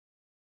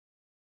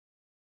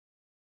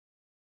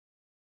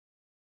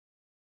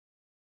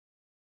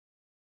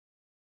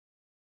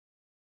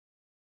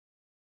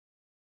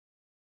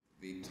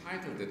The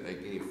title that I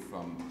gave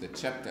from the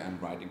chapter I'm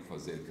writing for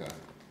Zilka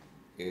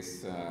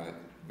is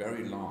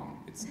very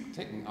long. It's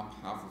taking up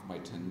half of my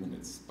 10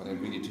 minutes, but I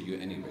read it to you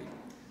anyway.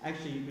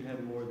 Actually, you could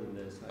have more than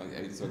this.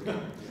 Okay, it's okay.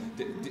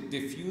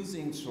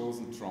 Diffusing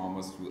chosen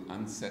traumas through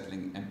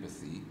unsettling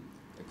empathy,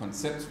 a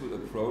conceptual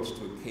approach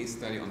to a case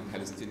study on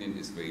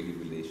Palestinian-Israeli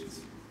relations.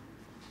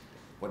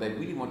 What I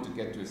really want to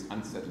get to is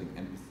unsettling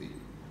empathy,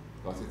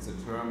 because it's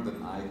a term that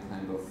I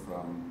kind of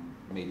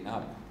made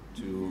up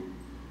to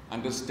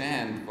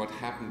understand what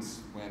happens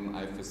when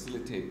I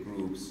facilitate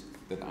groups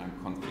that are in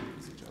conflict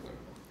with each other.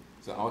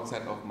 So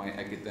outside of my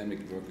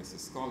academic work as a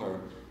scholar,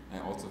 I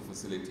also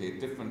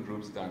facilitate different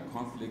groups that are in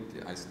conflict.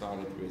 I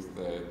started with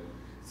the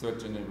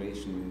third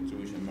generation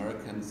Jewish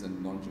Americans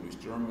and non-Jewish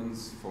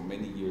Germans for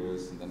many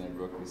years, and then I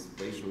worked with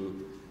racial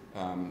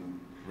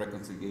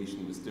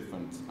reconciliation with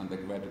different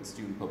undergraduate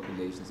student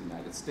populations in the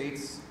United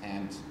States,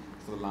 and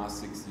for the last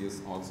 6 years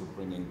also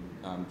bringing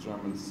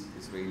Germans,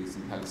 Israelis,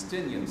 and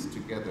Palestinians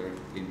together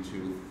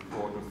into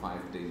 4 to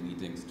 5 day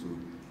meetings to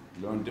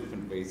learn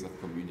different ways of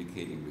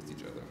communicating with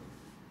each other.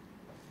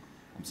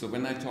 So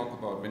when I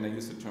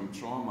use the term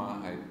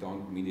trauma, I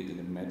don't mean it in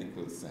a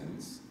medical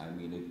sense. I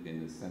mean it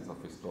in a sense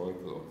of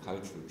historical or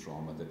cultural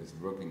trauma that is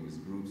working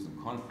with groups in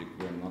conflict.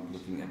 We're not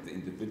looking at the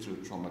individual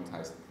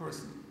traumatized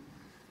person,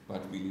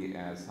 but really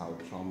as how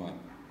trauma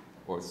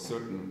or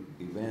certain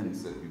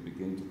events that we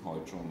begin to call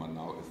trauma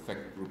now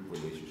affect group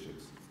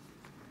relationships.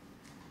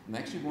 And I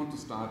actually want to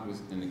start with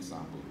an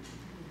example.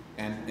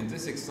 And in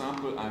this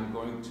example, I'm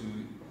going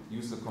to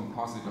use a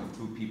composite of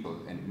 2 people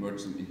and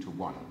merge them into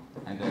one.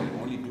 And I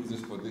only do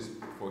this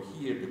for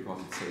here because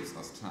it saves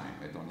us time.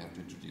 I don't have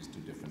to introduce 2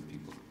 different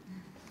people.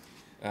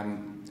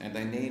 And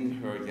I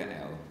named her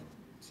Yael.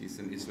 She's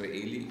an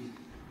Israeli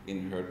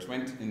in her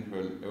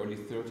early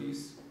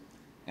 30s.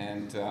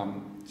 And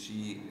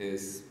she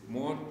is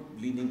more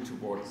leaning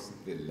towards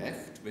the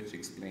left, which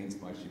explains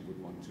why she would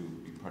want to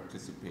be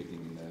participating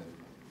in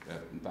a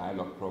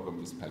dialogue program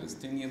with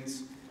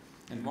Palestinians.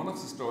 And one of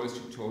the stories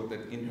she told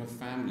that in her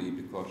family,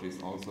 because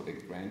she's also a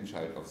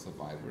grandchild of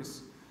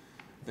survivors,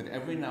 that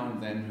every now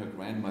and then her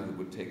grandmother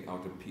would take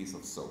out a piece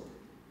of soap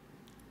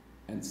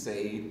and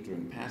say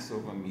during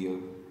Passover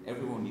meal,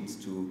 everyone needs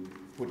to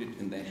put it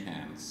in their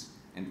hands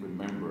and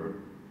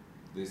remember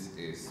this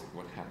is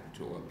what happened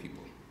to our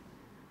people.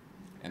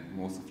 And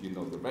most of you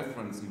know the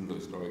reference, even though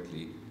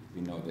historically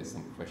we know there's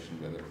some question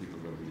whether people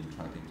were really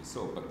trying to eat the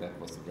soap, but that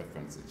was the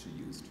reference that she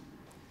used.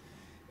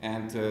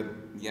 And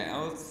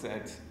Yael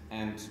said,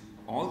 and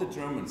all the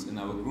Germans in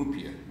our group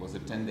here, was a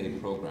 10-day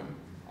program,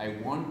 I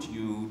want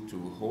you to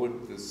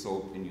hold the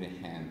soap in your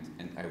hand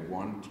and I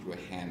want your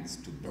hands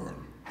to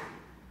burn.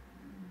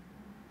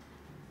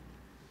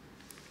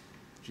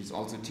 She's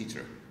also a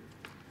teacher.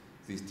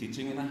 She's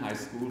teaching in a high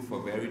school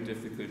for very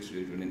difficult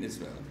children in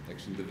Israel,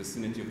 actually in the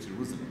vicinity of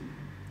Jerusalem.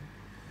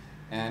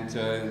 And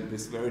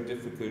these very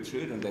difficult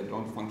children, they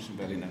don't function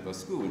well in other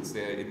schools.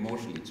 They're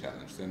emotionally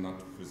challenged, they're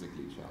not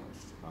physically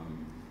challenged.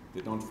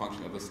 They don't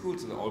function in other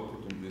schools, so they're all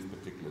put in this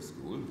particular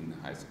school, in the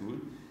high school,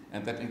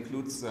 and that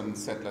includes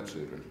settler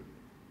children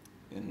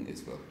in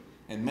Israel.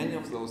 And many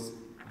of those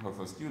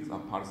her students are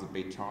part of the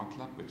Beitar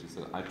Club, which is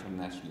an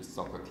ultra-nationalist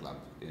soccer club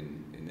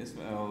in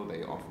Israel.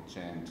 They often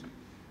chant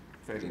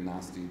fairly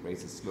nasty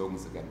racist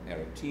slogans against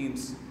Arab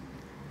teams.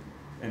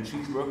 And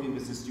she's working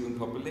with the student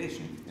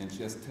population, and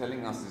she's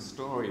telling us this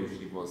story.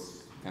 She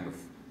was kind of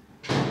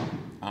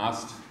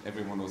asked,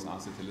 everyone was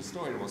asked to tell a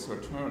story. It was her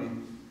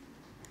turn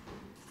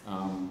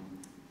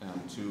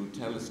to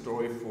tell a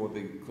story for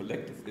the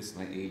collective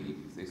Israeli.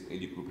 The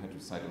Israeli group had to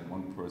decide on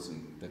one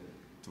person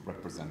to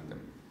represent them.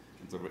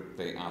 And so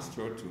they asked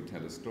her to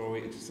tell a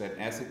story, and she said,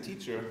 as a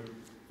teacher,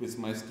 with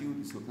my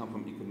students who come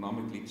from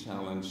economically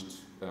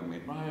challenged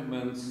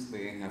environments,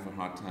 they have a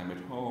hard time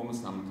at home,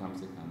 sometimes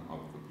they come out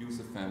of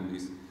abusive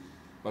families,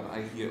 but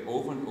I hear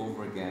over and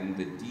over again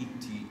the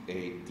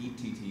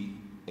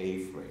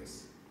DTTA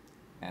phrase.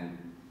 And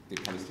the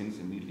Palestinians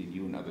immediately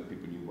knew, and other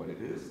people knew what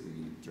it is.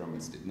 The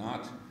Germans did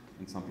not,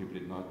 and some people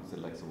did not. And said,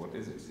 like, so what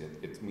is it?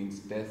 It means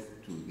death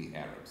to the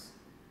Arabs.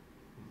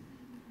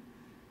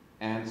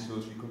 And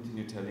so she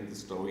continued telling the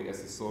story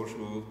as a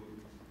social,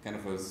 kind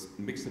of a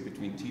mixture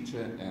between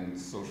teacher and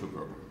social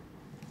worker.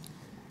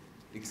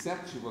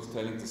 Except she was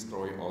telling the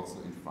story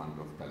also in front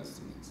of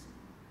Palestinians.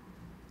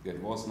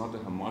 It was not a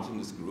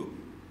homogeneous group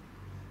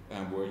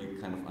where you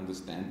kind of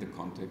understand the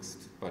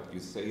context, but you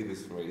say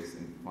this phrase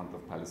in front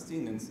of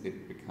Palestinians,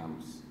 it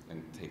becomes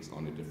and takes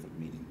on a different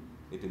meaning.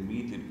 It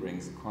immediately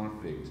brings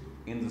conflict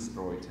in the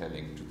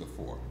storytelling to the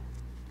fore.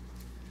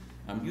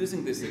 I'm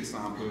using this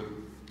example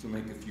to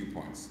make a few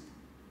points.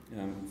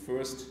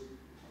 First,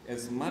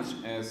 as much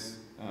as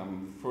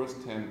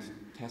first-hand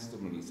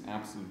testimony is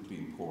absolutely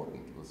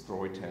important for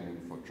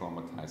storytelling for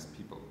traumatized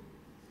people,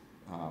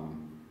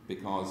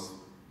 because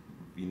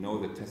we know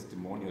that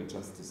testimonial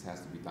justice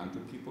has to be done to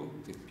people.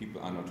 If people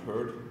are not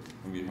heard,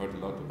 and we heard a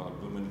lot about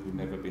women who've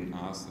never been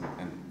asked,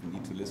 and we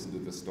need to listen to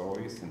the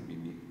stories, and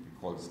we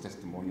call this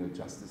testimonial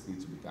justice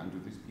needs to be done to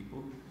these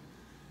people.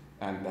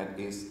 And that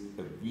is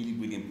a really,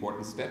 really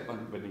important step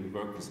when you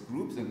work with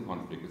groups in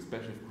conflict,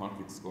 especially if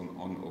conflicts go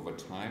on over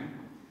time.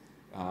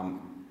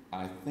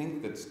 I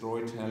think that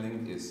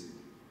storytelling is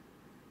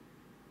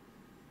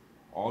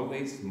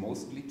always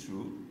mostly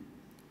true,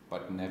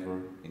 but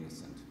never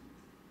innocent.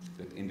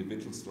 That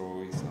individual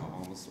stories are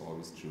almost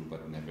always true,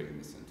 but never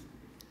innocent.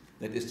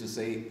 That is to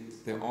say,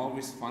 they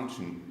always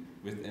function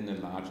within a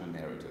larger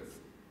narrative.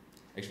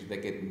 Actually, they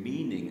get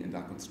meaning and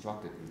are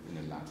constructed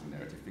within a larger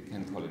narrative. We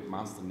can call it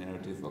master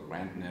narrative or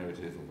grand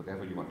narrative or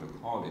whatever you want to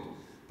call it,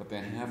 but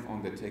they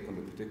take on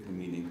a particular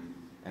meaning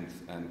and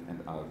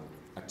are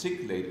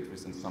articulated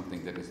within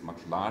something that is much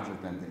larger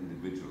than the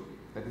individual.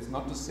 That is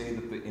not to say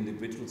that the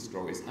individual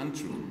story is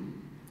untrue.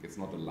 It's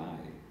not a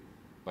lie,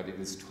 but it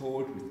is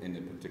told within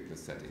a particular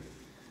setting.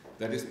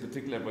 That is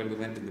particularly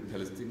relevant in the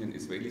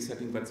Palestinian-Israeli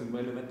setting, but it's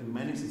relevant in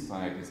many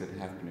societies that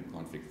have been in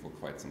conflict for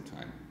quite some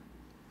time.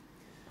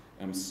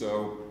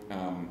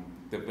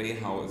 The way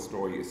how a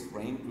story is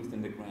framed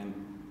within the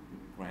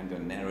grander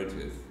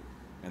narrative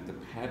and the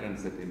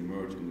patterns that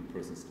emerge in the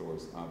person's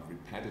stories are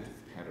repetitive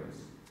patterns,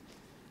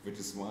 which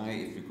is why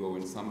if you go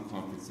in some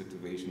conflict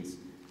situations,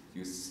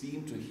 you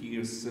seem to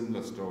hear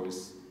similar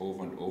stories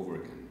over and over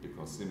again,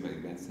 because similar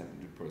events happen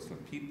to personal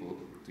people,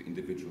 to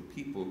individual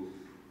people,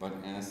 but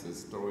as a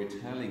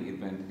storytelling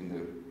event in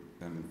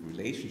a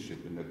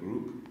relationship, in a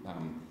group,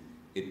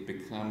 it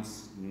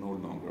becomes no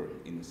longer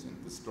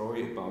innocent. The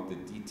story about the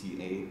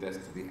DTA, death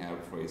to the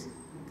Arab phrase,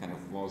 kind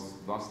of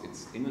lost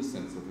its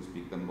innocence, so to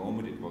speak, the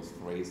moment it was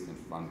phrased in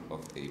front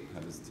of a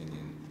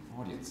Palestinian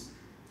audience,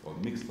 or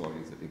mixed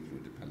audience that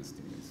included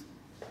Palestinians.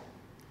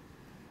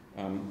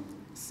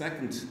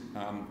 Second,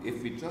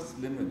 if we just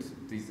limit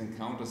these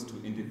encounters to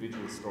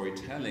individual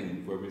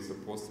storytelling, where we're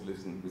supposed to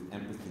listen with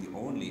empathy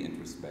only and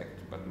respect,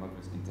 but not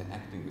with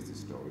interacting with the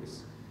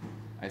stories,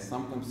 I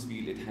sometimes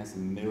feel it has a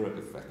mirror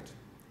effect.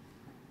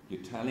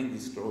 You're telling the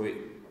story,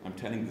 I'm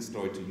telling the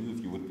story to you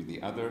if you would be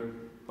the other,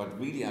 but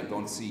really I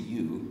don't see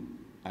you,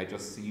 I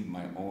just see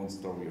my own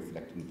story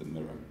reflected in the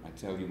mirror. I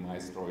tell you my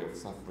story of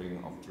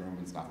suffering of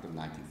Germans after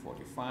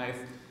 1945,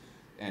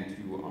 and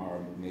you are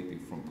maybe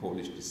from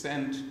Polish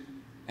descent,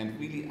 and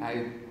really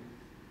I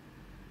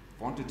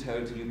want to tell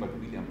it to you, but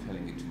really I'm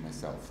telling it to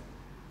myself.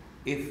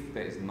 If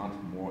there is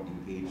not more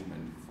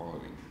engagement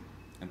following.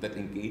 And that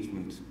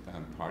engagement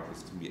part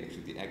is to me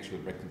actually the actual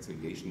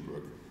reconciliation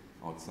work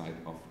outside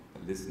of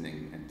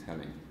listening and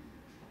telling.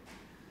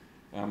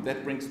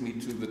 That brings me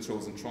to the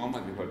chosen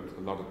trauma. We heard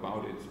a lot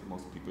about it.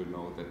 Most people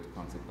know that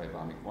concept by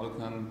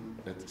Volkan,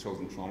 that the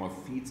chosen trauma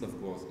feeds, of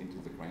course, into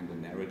the grander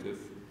narrative.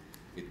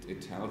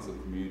 It tells the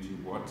community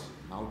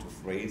how to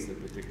phrase a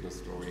particular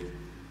story.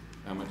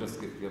 I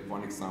just give you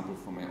one example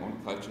from my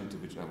own culture into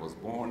which I was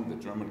born, the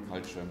German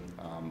culture,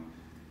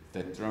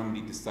 that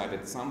Germany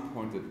decided at some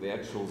point that their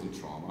chosen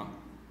trauma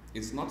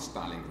is not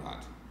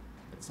Stalingrad.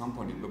 At some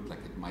point it looked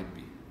like it might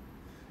be.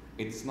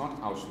 It's not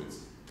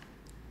Auschwitz.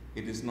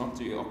 It is not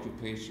the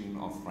occupation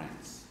of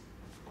France,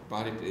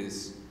 but it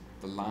is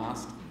the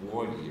last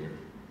war year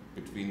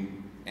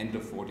between end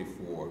of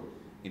 44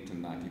 into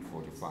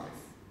 1945,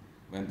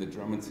 when the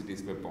German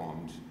cities were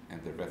bombed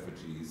and the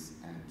refugees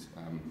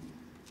and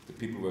the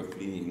people were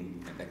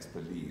fleeing and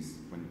ex-police,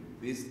 when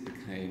this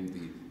became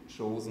the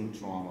chosen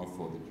trauma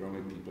for the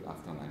German people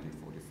after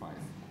 1945.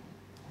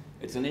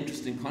 It's an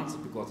interesting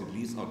concept because it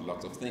leaves out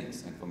lots of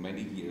things, and for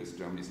many years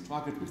Germany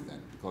struggled with that,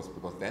 because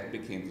that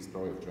became the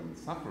story of German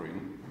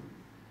suffering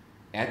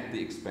at the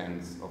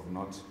expense of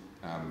not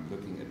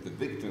looking at the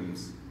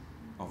victims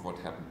of what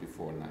happened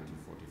before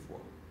 1944.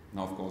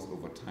 Now, of course,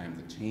 over time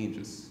that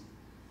changes,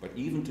 but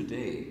even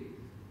today,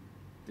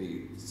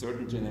 the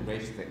certain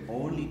generations, they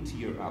only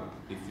tear up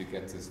if you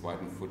get this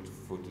widened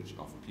footage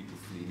of people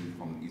fleeing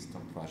from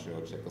Eastern Prussia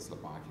or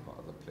Czechoslovakia or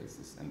other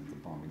places and the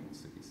bombing of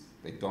cities.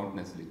 They don't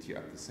necessarily tear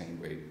up the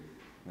same way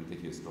when they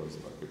hear stories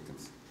about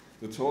victims.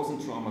 The chosen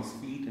traumas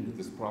feed into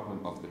this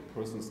problem of the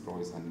personal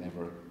stories are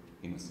never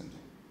innocent.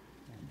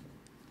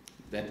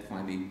 That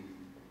finally,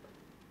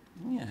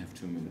 I have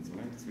 2 minutes,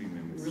 right? 3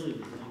 minutes. Really,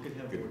 you could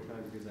have more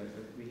time because I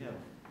think we have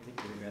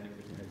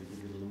adequate time to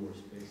give you a little more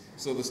space.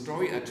 So the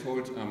story I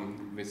told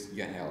with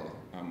Yael,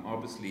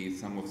 obviously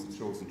some of the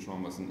chosen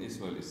traumas in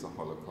Israel is the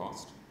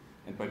Holocaust.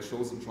 And by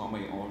chosen trauma,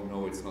 you all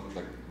know it's not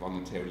like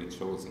voluntarily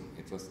chosen.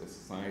 It's just a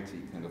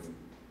society kind of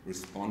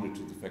responded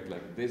to the fact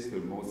like this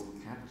will most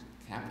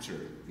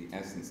capture the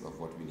essence of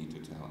what we need to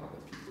tell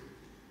other people.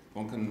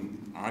 One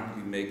can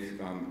arguably make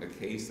a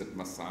case that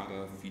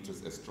Masada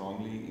features as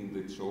strongly in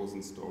the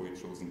chosen story,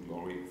 chosen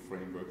glory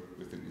framework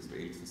within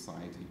Israeli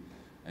society,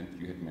 and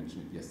you had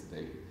mentioned it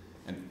yesterday.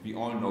 And we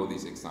all know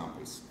these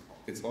examples.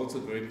 It's also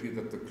very clear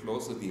that the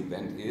closer the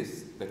event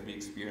is that we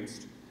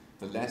experienced,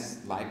 the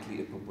less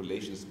likely a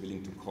population is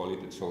willing to call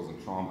it a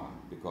chosen trauma,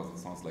 because it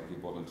sounds like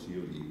you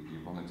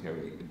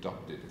voluntarily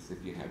adopt it as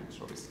if you had a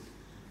choice.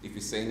 If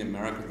you say in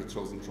America the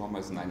chosen trauma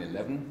is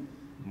 9/11,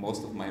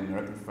 most of my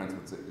American friends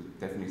would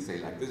definitely say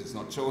like, this is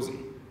not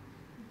chosen,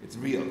 it's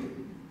real.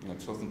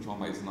 Chosen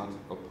trauma is not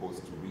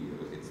opposed to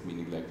real. It's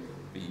meaning like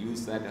we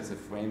use that as a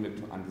framework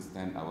to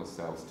understand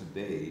ourselves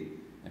today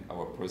and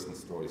our personal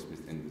stories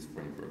within this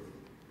framework.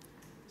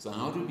 So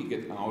how do we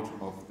get out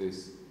of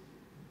this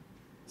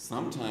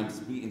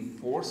sometimes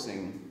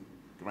reinforcing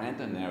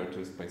grander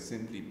narratives by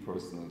simply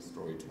personal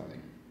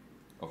storytelling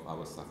of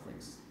our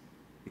sufferings?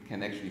 It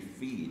can actually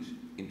feed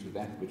into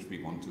that which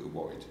we want to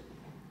avoid.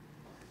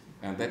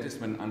 And that is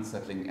when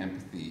unsettling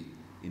empathy,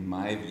 in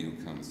my view,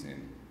 comes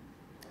in.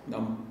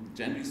 Now,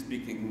 generally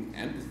speaking,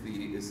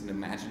 empathy is an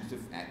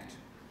imaginative act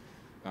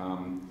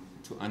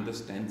to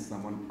understand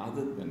someone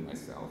other than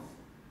myself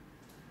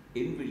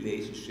in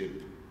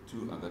relationship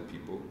to other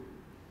people,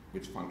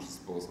 which functions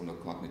both on a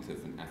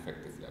cognitive and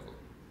affective level.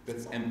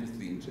 That's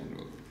empathy in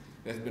general.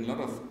 There's been a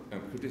lot of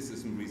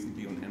criticism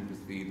recently on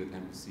empathy, that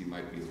empathy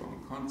might be a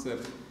wrong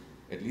concept,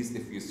 at least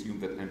if we assume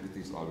that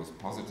empathy is always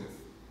positive.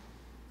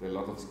 There are a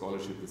lot of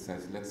scholarship that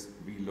says, let's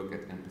relook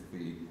at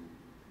empathy,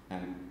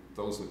 and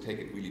those who take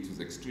it really to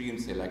the extreme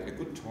say, like, a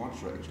good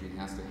torturer actually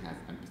has to have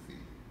empathy,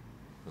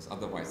 because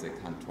otherwise they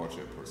can't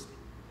torture a person.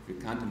 If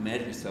you can't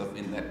imagine yourself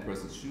in that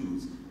person's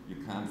shoes, you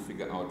can't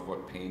figure out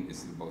what pain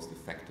is the most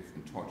effective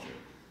in torture.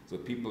 So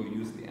people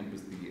use the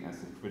empathy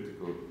as a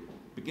critical,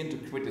 begin to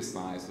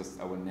criticize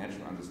that our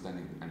natural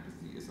understanding of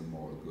empathy is a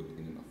moral good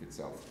in and of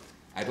itself.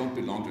 I don't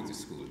belong to this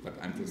school, but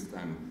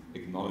I'm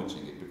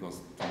acknowledging it, because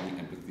to me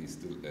empathy is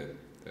still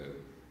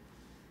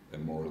a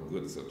moral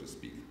good, so to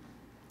speak.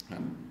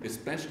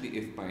 Especially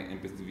if by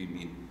empathy we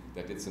mean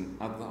that it's an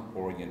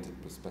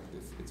other-oriented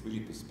perspective. It's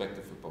really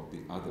perspective about the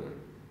other,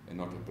 and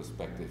not a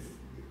perspective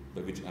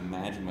by which I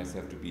imagine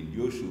myself to be in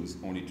your shoes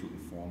only to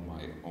inform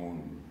my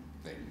own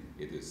thing.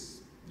 It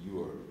is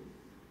your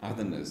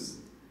otherness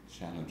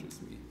challenges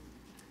me.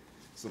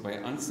 So by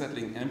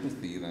unsettling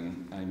empathy,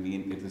 then, I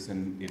mean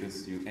it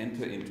is you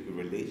enter into a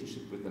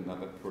relationship with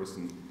another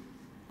person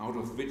out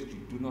of which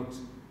you do not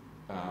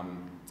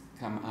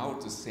come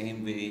out the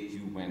same way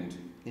you went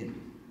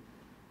in.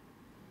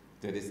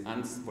 That is,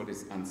 what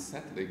is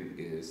unsettling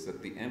is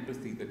that the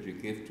empathy that you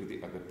give to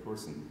the other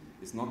person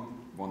is not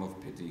one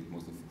of pity,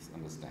 most of us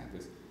understand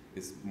this.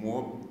 It's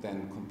more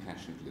than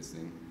compassionate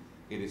listening.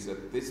 It is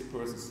that this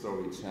person's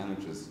story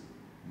challenges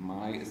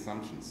my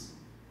assumptions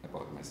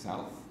about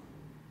myself,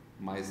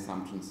 my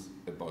assumptions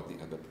about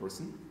the other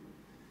person,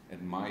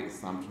 and my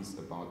assumptions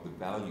about the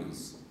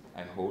values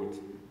I hold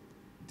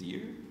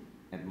dear,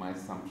 and my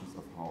assumptions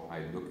of how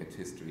I look at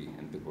history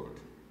and the world.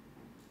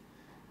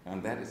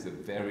 And that is a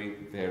very,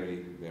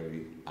 very,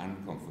 very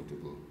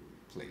uncomfortable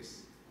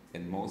place.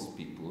 And most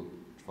people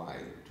try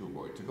to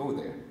avoid to go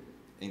there,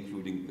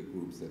 including the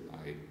groups that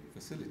I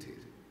facilitate.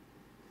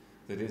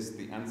 That is,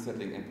 the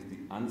unsettling empathy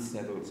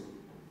unsettles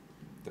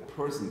the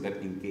person that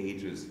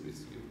engages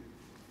with you.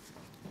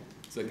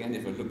 So again,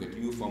 if I look at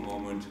you for a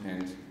moment,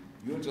 and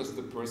you're just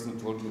the person who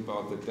told me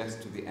about the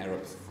death to the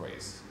Arabs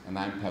phrase, and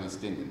I'm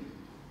Palestinian.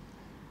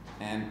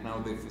 And now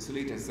the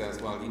facilitator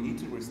says, well, you need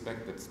to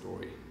respect that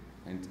story.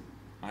 And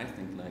I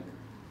think, like,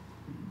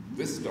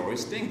 this story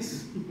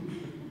stinks.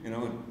 You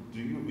know, do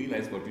you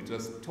realize what you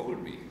just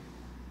told me?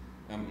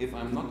 If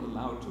I'm not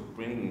allowed to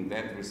bring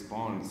that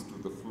response to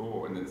the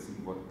floor and then see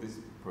what this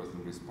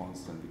person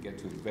responds, and we get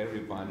to a very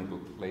vulnerable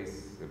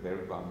place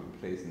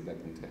in that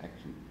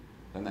interaction,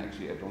 then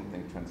actually I don't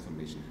think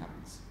transformation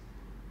happens.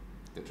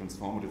 The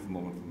transformative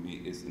moment for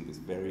me is in this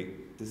very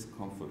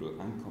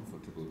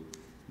uncomfortable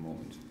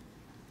moment.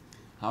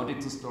 How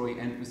did the story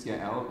end with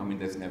Yael? I mean,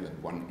 there's never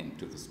one end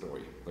to the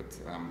story, but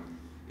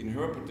in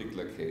her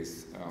particular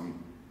case,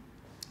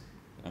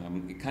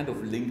 it kind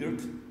of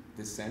lingered,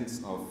 this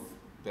sense of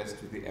death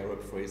to the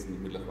Arab phrase in the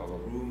middle of our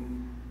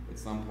room. At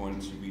some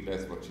point, she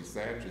realized what she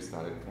said. She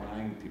started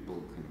crying. People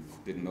kind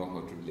of didn't know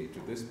how to relate to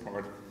this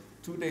part.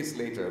 2 days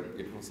later,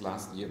 it was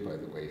last year, by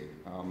the way,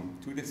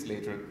 2 days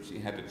later, she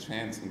had a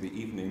chance in the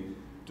evening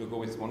to go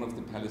with one of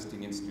the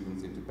Palestinian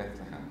students into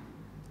Bethlehem.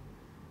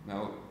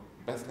 Now,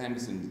 Bethlehem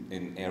is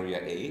in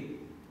Area A.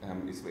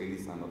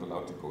 Israelis are not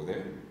allowed to go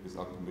there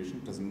without permission.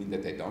 Doesn't mean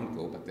that they don't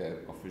go, but they're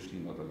officially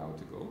not allowed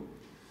to go.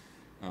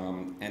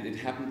 And it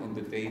happened on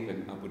the day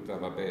when Abu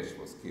Darabesh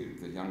was killed,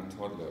 the young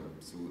toddler,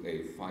 through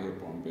a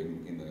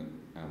firebombing in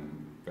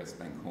a West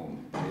Bank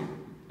home by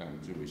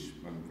Jewish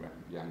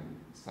young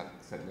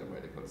settler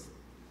radicals.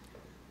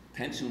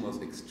 Tension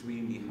was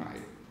extremely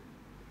high.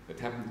 It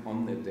happened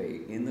on that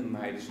day. In the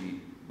night,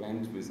 she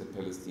went with a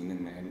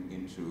Palestinian man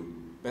into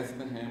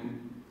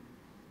Bethlehem,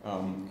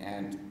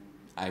 and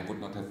I would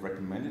not have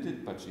recommended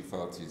it, but she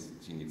felt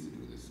she needs to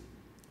do this.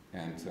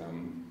 And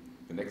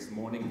the next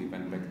morning, we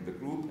went back to the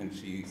group, and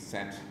she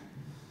said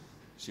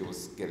she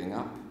was getting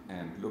up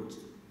and looked.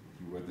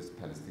 You were this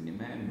Palestinian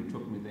man who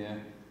took me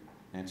there,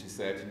 and she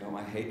said, you know,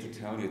 I hate to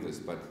tell you this,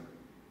 but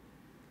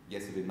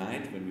yesterday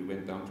night when we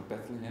went down to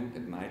Bethlehem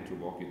at night to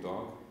walk your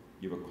dog,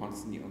 you were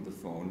constantly on the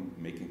phone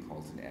making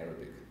calls in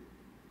Arabic.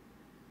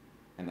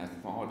 And I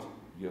thought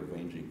you're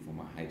arranging for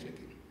my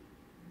hijacking.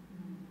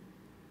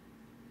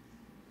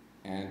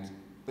 And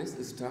this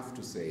is tough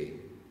to say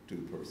to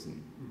a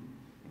person.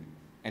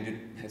 And it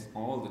has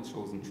all the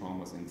chosen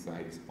traumas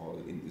inside, it's all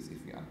in this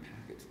if we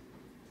unpack it.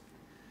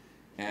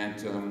 And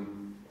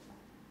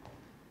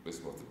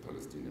this was the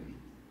Palestinian.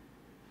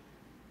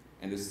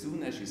 And as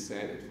soon as she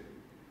said it,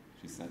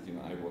 she said, you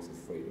know, I was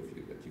afraid of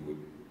you, that you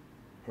would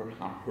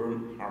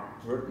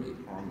hurt me,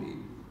 harm me,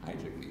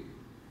 hijack me.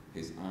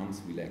 His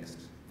arms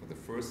relaxed for the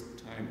first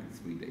time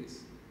in 3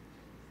 days.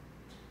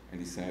 And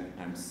he said,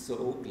 I'm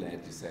so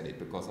glad you said it,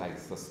 because I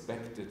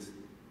suspected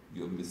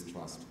your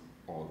mistrust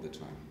all the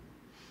time.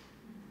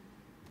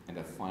 And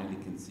I finally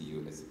can see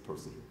you as a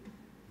person.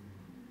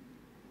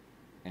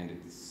 And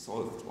it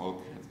solved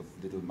all kinds of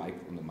little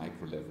on the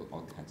micro level,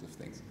 all kinds of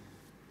things.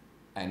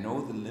 I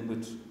know the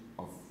limit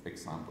of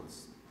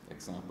examples.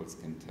 Examples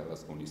can tell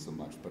us only so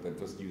much, but I'm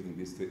just using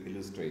this to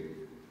illustrate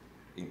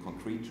in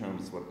concrete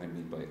terms what I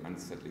mean by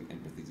unsettling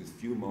empathy. There's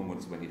few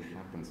moments when it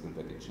happens and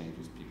that it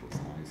changes people's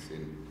lives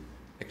in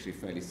actually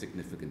fairly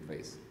significant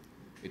ways.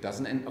 It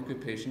doesn't end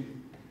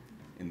occupation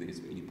in the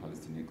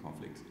Israeli-Palestinian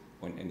conflict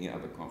or in any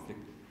other conflict,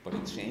 but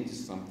it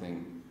changes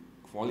something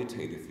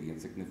qualitatively and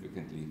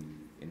significantly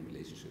in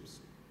relationships.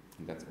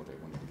 And that's what I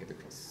wanted to get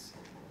across.